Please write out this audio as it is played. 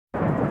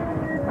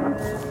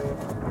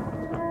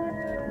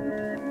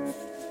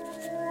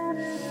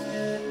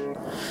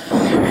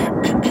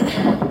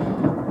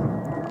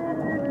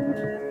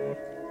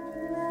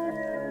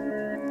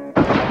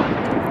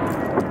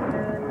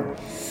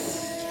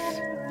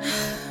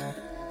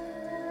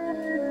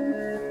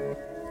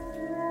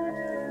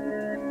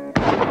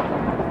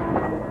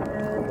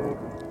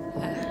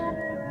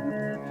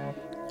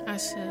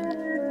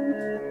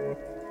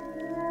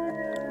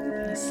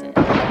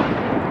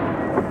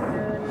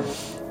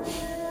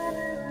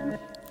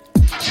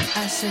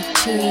I said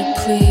to you,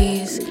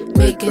 please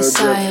make it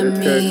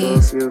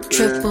Siamese.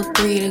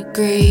 333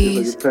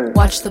 degrees.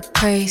 Watch the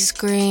prey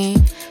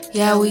scream.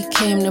 Yeah, we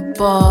came to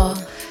ball.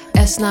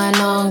 S9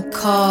 on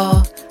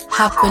call.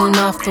 Hopping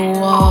off the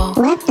wall.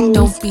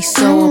 Don't be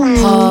so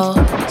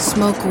appalled.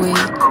 Smoke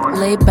weed,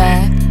 lay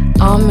back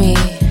on me.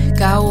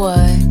 Got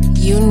what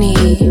you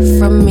need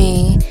from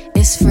me.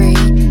 It's free,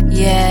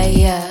 yeah,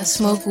 yeah.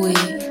 Smoke weed,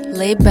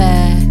 lay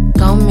back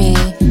on me.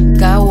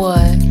 Got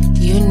what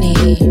you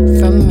need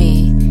from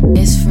me.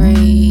 It's free,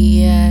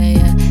 yeah,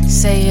 yeah.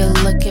 Say you're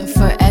looking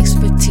for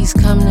expertise,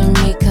 come to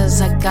me,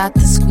 cause I got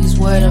the squeeze,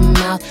 word of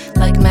mouth.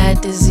 Like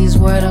mad disease,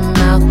 word of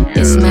mouth.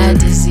 It's mad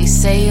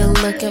disease. Say you're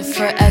looking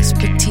for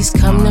expertise,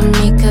 come to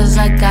me, cause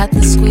I got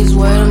the squeeze,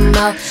 word of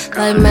mouth.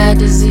 Like mad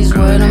disease,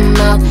 word of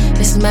mouth.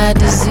 It's mad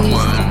disease.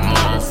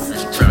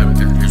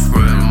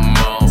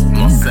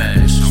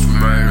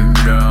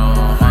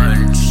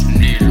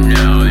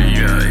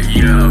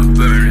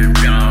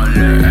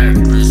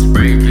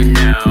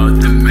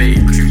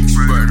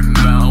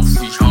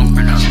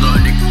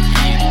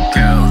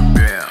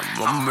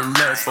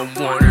 For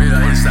water,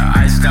 it's the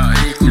iced out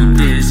equal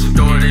this.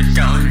 Started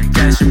counting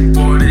cash and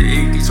bought it.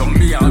 Iggy told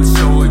me I'm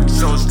so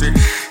exhausted.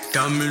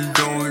 Diamond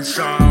doing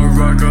shine,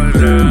 rock a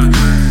lot.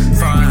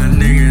 5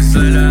 niggas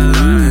let out.